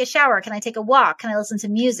 Can I take a shower? Can I take a walk? Can I listen to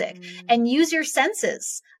music? And use your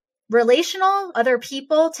senses. Relational, other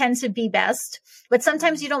people tend to be best, but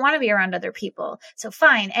sometimes you don't want to be around other people. So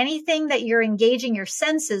fine, anything that you're engaging your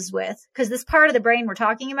senses with, because this part of the brain we're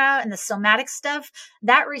talking about and the somatic stuff,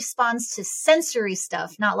 that responds to sensory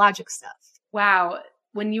stuff, not logic stuff. Wow.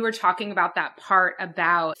 When you were talking about that part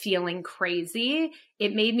about feeling crazy,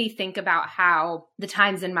 it made me think about how the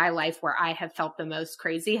times in my life where I have felt the most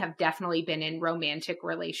crazy have definitely been in romantic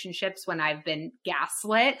relationships when I've been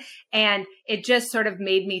gaslit. And it just sort of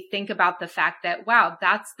made me think about the fact that, wow,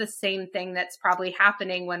 that's the same thing that's probably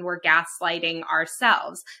happening when we're gaslighting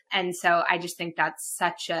ourselves. And so I just think that's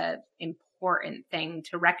such a important thing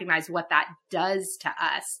to recognize what that does to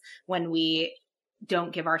us when we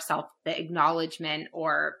don't give ourselves the acknowledgement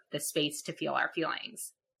or the space to feel our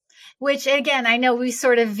feelings. Which, again, I know we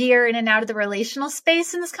sort of veer in and out of the relational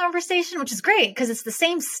space in this conversation, which is great because it's the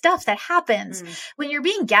same stuff that happens. When you're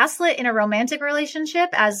being gaslit in a romantic relationship,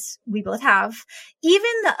 as we both have,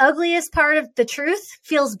 even the ugliest part of the truth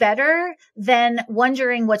feels better than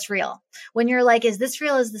wondering what's real. When you're like, is this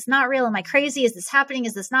real? Is this not real? Am I crazy? Is this happening?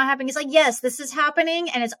 Is this not happening? It's like, yes, this is happening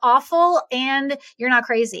and it's awful and you're not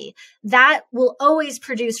crazy. That will always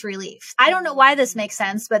produce relief. I don't know why this makes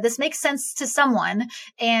sense, but this makes sense to someone.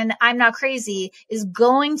 And I'm not crazy is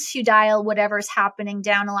going to dial whatever's happening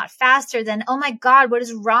down a lot faster than, oh my God, what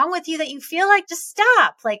is wrong with you that you feel like? Just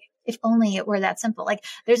stop. Like, if only it were that simple. Like,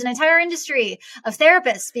 there's an entire industry of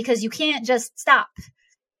therapists because you can't just stop.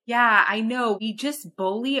 Yeah, I know. We just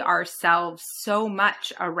bully ourselves so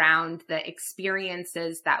much around the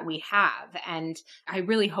experiences that we have. And I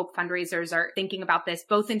really hope fundraisers are thinking about this,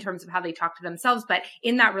 both in terms of how they talk to themselves, but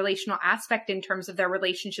in that relational aspect, in terms of their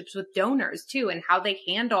relationships with donors too, and how they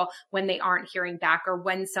handle when they aren't hearing back, or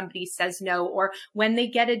when somebody says no, or when they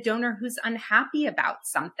get a donor who's unhappy about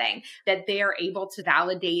something, that they are able to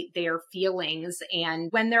validate their feelings.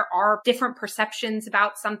 And when there are different perceptions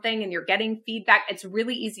about something and you're getting feedback, it's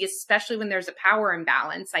really easy easy, especially when there's a power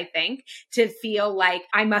imbalance, I think, to feel like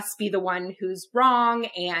I must be the one who's wrong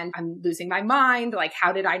and I'm losing my mind. Like,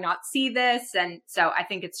 how did I not see this? And so I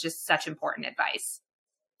think it's just such important advice.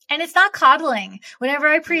 And it's not coddling. Whenever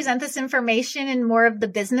I present this information in more of the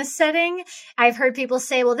business setting, I've heard people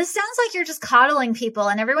say, well, this sounds like you're just coddling people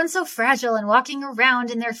and everyone's so fragile and walking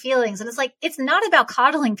around in their feelings. And it's like, it's not about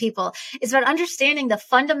coddling people. It's about understanding the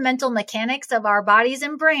fundamental mechanics of our bodies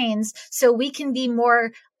and brains so we can be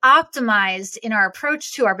more optimized in our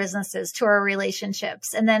approach to our businesses, to our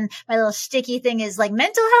relationships. And then my little sticky thing is like,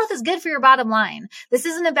 mental health is good for your bottom line. This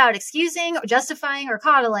isn't about excusing or justifying or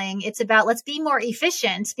coddling. It's about let's be more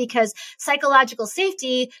efficient, because psychological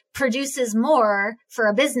safety produces more for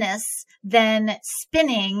a business than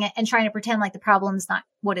spinning and trying to pretend like the problem's not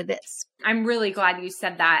what it is. I'm really glad you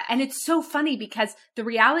said that. And it's so funny because the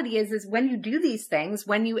reality is when you do these things,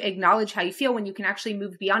 when you acknowledge how you feel, when you can actually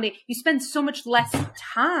move beyond it, you spend so much less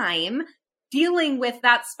time dealing with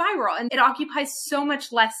that spiral, and it occupies so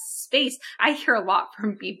much less space. I hear a lot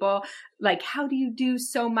from people like, how do you do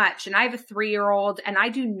so much? And I have a 3-year-old and I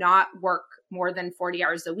do not work more than 40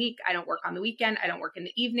 hours a week. I don't work on the weekend. I don't work in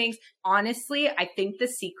the evenings. Honestly, I think the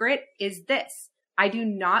secret is this. I do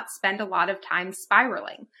not spend a lot of time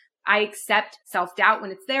spiraling. I accept self-doubt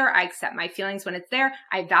when it's there. I accept my feelings when it's there.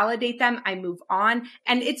 I validate them. I move on.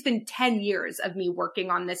 And it's been 10 years of me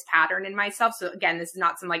working on this pattern in myself. So again, this is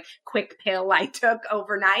not some like quick pill I took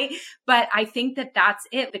overnight, but I think that that's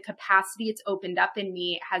it. The capacity it's opened up in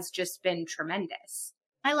me has just been tremendous.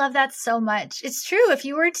 I love that so much. It's true. If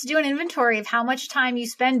you were to do an inventory of how much time you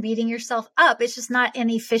spend beating yourself up, it's just not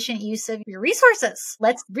an efficient use of your resources.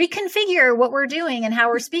 Let's reconfigure what we're doing and how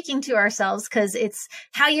we're speaking to ourselves, because it's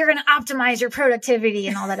how you're going to optimize your productivity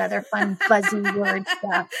and all that other fun, fuzzy word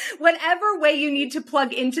stuff. Whatever way you need to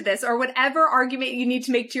plug into this, or whatever argument you need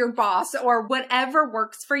to make to your boss, or whatever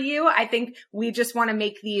works for you, I think we just want to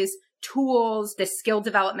make these tools, the skill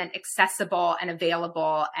development accessible and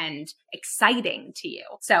available and exciting to you.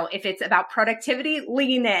 So if it's about productivity,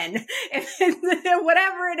 lean in. If it's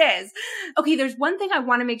whatever it is. Okay, there's one thing I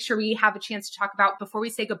want to make sure we have a chance to talk about before we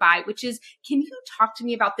say goodbye, which is, can you talk to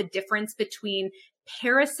me about the difference between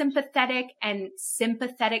parasympathetic and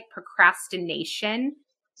sympathetic procrastination?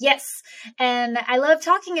 Yes. And I love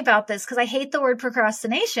talking about this because I hate the word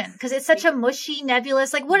procrastination because it's such a mushy,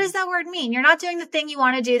 nebulous, like, what does that word mean? You're not doing the thing you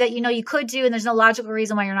want to do that you know you could do, and there's no logical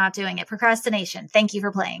reason why you're not doing it. Procrastination. Thank you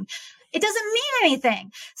for playing. It doesn't mean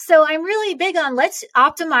anything. So I'm really big on let's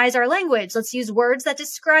optimize our language. Let's use words that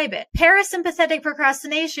describe it. Parasympathetic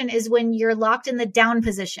procrastination is when you're locked in the down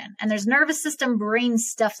position and there's nervous system brain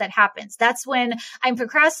stuff that happens. That's when I'm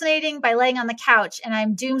procrastinating by laying on the couch and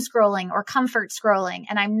I'm doom scrolling or comfort scrolling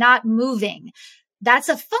and I'm not moving. That's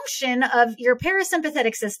a function of your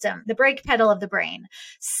parasympathetic system, the brake pedal of the brain.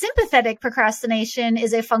 Sympathetic procrastination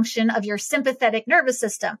is a function of your sympathetic nervous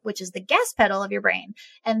system, which is the gas pedal of your brain.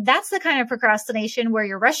 And that's the kind of procrastination where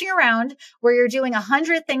you're rushing around, where you're doing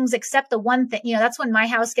 100 things except the one thing. You know, that's when my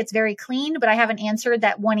house gets very clean, but I haven't answered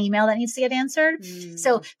that one email that needs to get answered.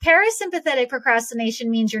 So parasympathetic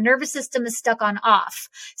procrastination means your nervous system is stuck on off.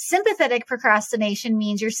 Sympathetic procrastination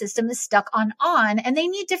means your system is stuck on, and they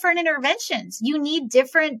need different interventions. You need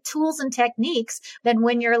different tools and techniques than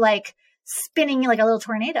when you're like spinning like a little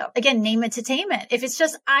tornado. Again, name it to tame it. If it's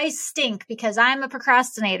just, I stink because I'm a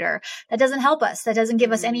procrastinator, that doesn't help us. That doesn't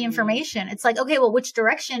give us any information. It's like, okay, well, which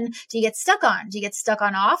direction do you get stuck on? Do you get stuck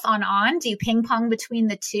on off, on? Do you ping pong between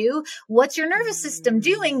the two? What's your nervous system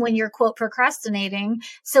doing when you're, quote, procrastinating?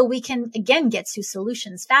 So we can, again, get to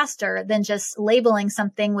solutions faster than just labeling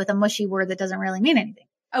something with a mushy word that doesn't really mean anything.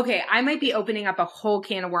 Okay, I might be opening up a whole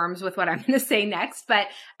can of worms with what I'm going to say next, but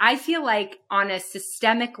I feel like on a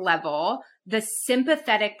systemic level, the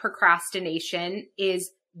sympathetic procrastination is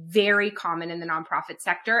very common in the nonprofit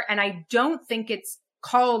sector. And I don't think it's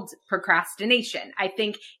called procrastination. I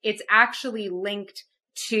think it's actually linked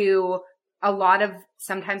to a lot of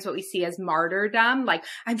sometimes what we see as martyrdom, like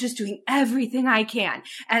I'm just doing everything I can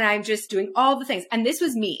and I'm just doing all the things. And this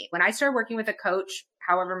was me when I started working with a coach,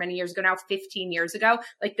 however many years ago now, 15 years ago,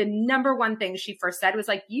 like the number one thing she first said was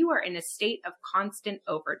like, you are in a state of constant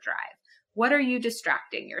overdrive. What are you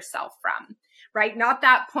distracting yourself from? Right? Not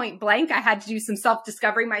that point blank. I had to do some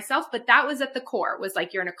self-discovery myself, but that was at the core. It was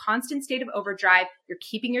like, you're in a constant state of overdrive. You're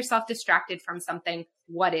keeping yourself distracted from something.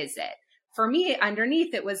 What is it? For me,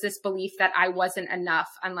 underneath it was this belief that I wasn't enough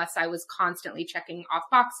unless I was constantly checking off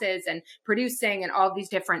boxes and producing and all these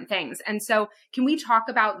different things. And so can we talk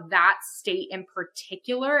about that state in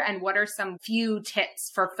particular? And what are some few tips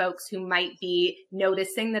for folks who might be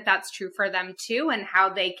noticing that that's true for them too, and how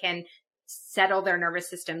they can settle their nervous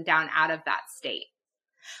system down out of that state?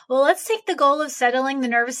 Well, let's take the goal of settling the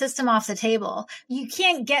nervous system off the table. You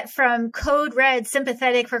can't get from code red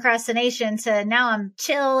sympathetic procrastination to now I'm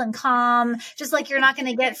chill and calm, just like you're not going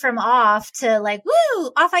to get from off to like,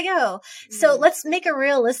 woo, off I go. So let's make a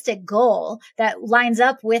realistic goal that lines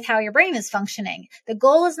up with how your brain is functioning. The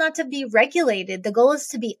goal is not to be regulated. The goal is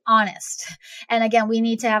to be honest. And again, we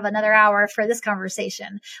need to have another hour for this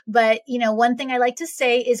conversation. But, one thing I like to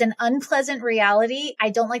say is an unpleasant reality. I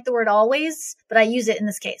don't like the word always, but I use it in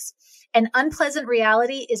this case. An unpleasant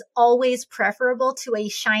reality is always preferable to a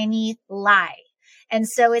shiny lie. And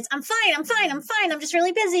so it's, I'm fine. I'm just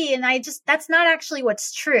really busy. And that's not actually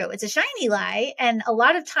what's true. It's a shiny lie. And a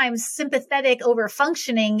lot of times sympathetic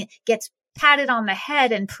overfunctioning gets patted on the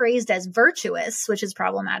head and praised as virtuous, which is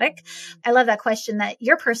problematic. I love that question that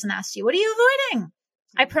your person asked you. What are you avoiding?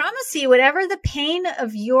 I promise you, whatever the pain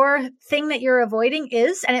of your thing that you're avoiding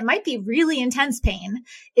is, and it might be really intense pain,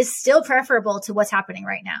 is still preferable to what's happening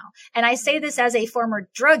right now. And I say this as a former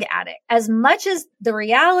drug addict. As much as the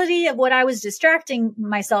reality of what I was distracting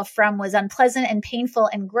myself from was unpleasant and painful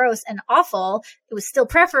and gross and awful, it was still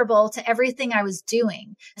preferable to everything I was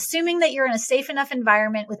doing. Assuming that you're in a safe enough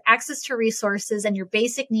environment with access to resources and your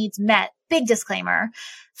basic needs met, big disclaimer,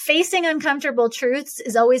 facing uncomfortable truths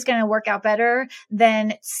is always going to work out better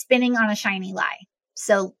than spinning on a shiny lie.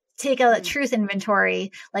 So take a truth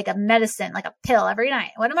inventory, like a medicine, like a pill every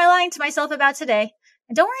night. What am I lying to myself about today?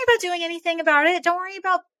 And don't worry about doing anything about it. Don't worry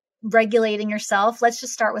about regulating yourself. Let's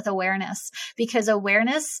just start with awareness, because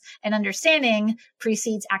awareness and understanding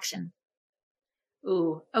precedes action.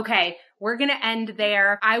 Ooh, okay. We're going to end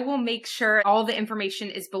there. I will make sure all the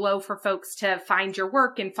information is below for folks to find your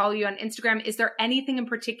work and follow you on Instagram. Is there anything in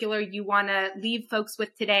particular you want to leave folks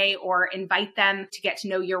with today or invite them to get to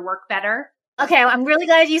know your work better? Okay, I'm really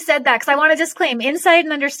glad you said that, because I want to disclaim insight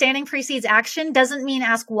and understanding precedes action doesn't mean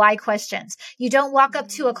ask why questions. You don't walk up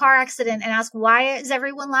to a car accident and ask, why is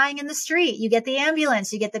everyone lying in the street? You get the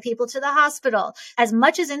ambulance, you get the people to the hospital. As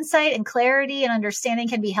much as insight and clarity and understanding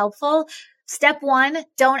can be helpful, Step 1,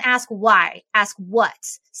 don't ask why, ask what.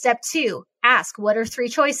 Step 2, ask what are 3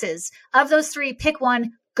 choices. Of those 3, pick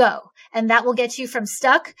one, go. And that will get you from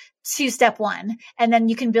stuck to step 1. And then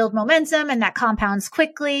you can build momentum and that compounds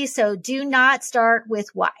quickly. So do not start with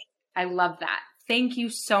why. I love that. Thank you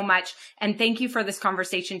so much. And thank you for this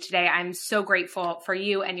conversation today. I'm so grateful for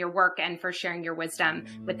you and your work and for sharing your wisdom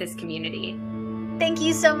with this community. Thank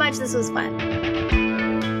you so much. This was fun.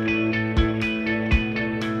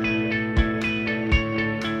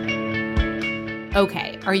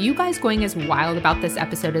 Okay, are you guys going as wild about this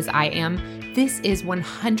episode as I am? This is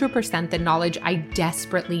 100% the knowledge I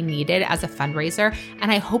desperately needed as a fundraiser,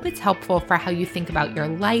 and I hope it's helpful for how you think about your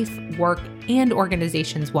life, work, and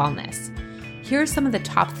organization's wellness. Here are some of the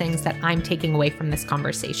top things that I'm taking away from this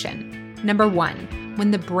conversation. Number 1,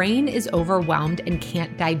 when the brain is overwhelmed and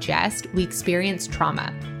can't digest, we experience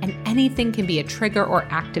trauma, and anything can be a trigger or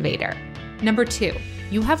activator. Number 2,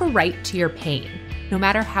 you have a right to your pain. No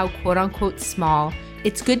matter how quote unquote small,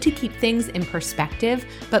 it's good to keep things in perspective,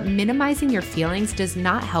 but minimizing your feelings does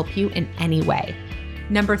not help you in any way.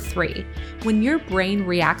 Number 3, when your brain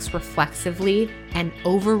reacts reflexively and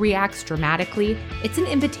overreacts dramatically, it's an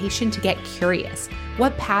invitation to get curious.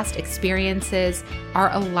 What past experiences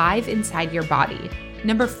are alive inside your body?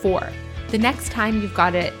 Number 4, the next time you've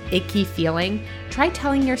got an icky feeling, try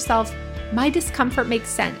telling yourself, my discomfort makes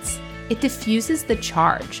sense. It diffuses the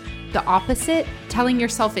charge. The opposite, telling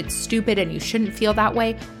yourself it's stupid and you shouldn't feel that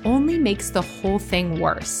way, only makes the whole thing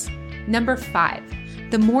worse. Number 5,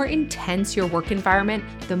 the more intense your work environment,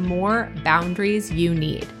 the more boundaries you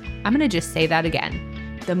need. I'm going to just say that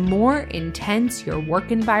again. The more intense your work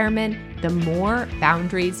environment, the more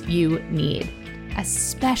boundaries you need,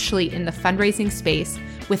 especially in the fundraising space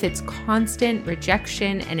with its constant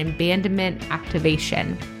rejection and abandonment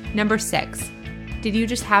activation. Number 6, did you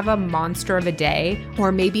just have a monster of a day?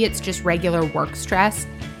 Or maybe it's just regular work stress.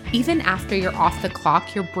 Even after you're off the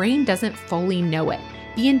clock, your brain doesn't fully know it.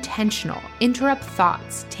 Be intentional, interrupt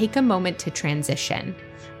thoughts, take a moment to transition.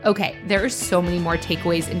 Okay, there are so many more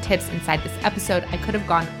takeaways and tips inside this episode. I could have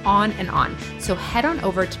gone on and on. So head on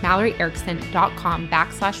over to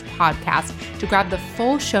MalloryErickson.com/podcast to grab the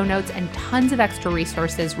full show notes and tons of extra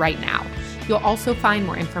resources right now. You'll also find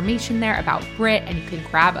more information there about Brit, and you can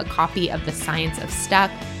grab a copy of The Science of Stuck.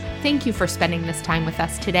 Thank you for spending this time with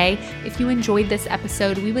us today. If you enjoyed this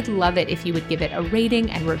episode, we would love it if you would give it a rating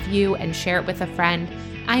and review and share it with a friend.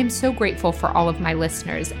 I am so grateful for all of my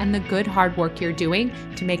listeners and the good hard work you're doing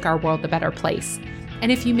to make our world a better place.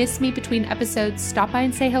 And if you miss me between episodes, stop by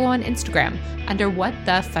and say hello on Instagram under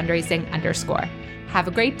 @whatthefundraising_. Have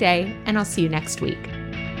a great day, and I'll see you next week.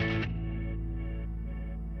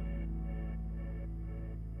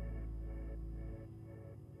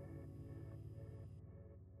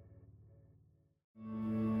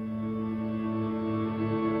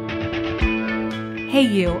 Hey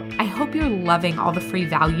you, I hope you're loving all the free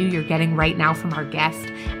value you're getting right now from our guest.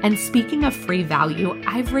 And speaking of free value,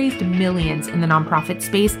 I've raised millions in the nonprofit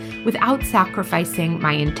space without sacrificing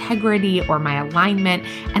my integrity or my alignment,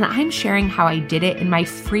 and I'm sharing how I did it in my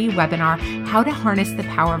free webinar, How to Harness the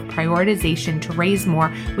Power of Prioritization to Raise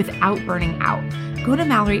More Without Burning Out. Go to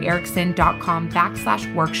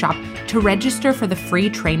MalloryErickson.com/workshop to register for the free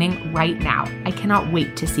training right now. I cannot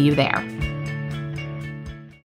wait to see you there.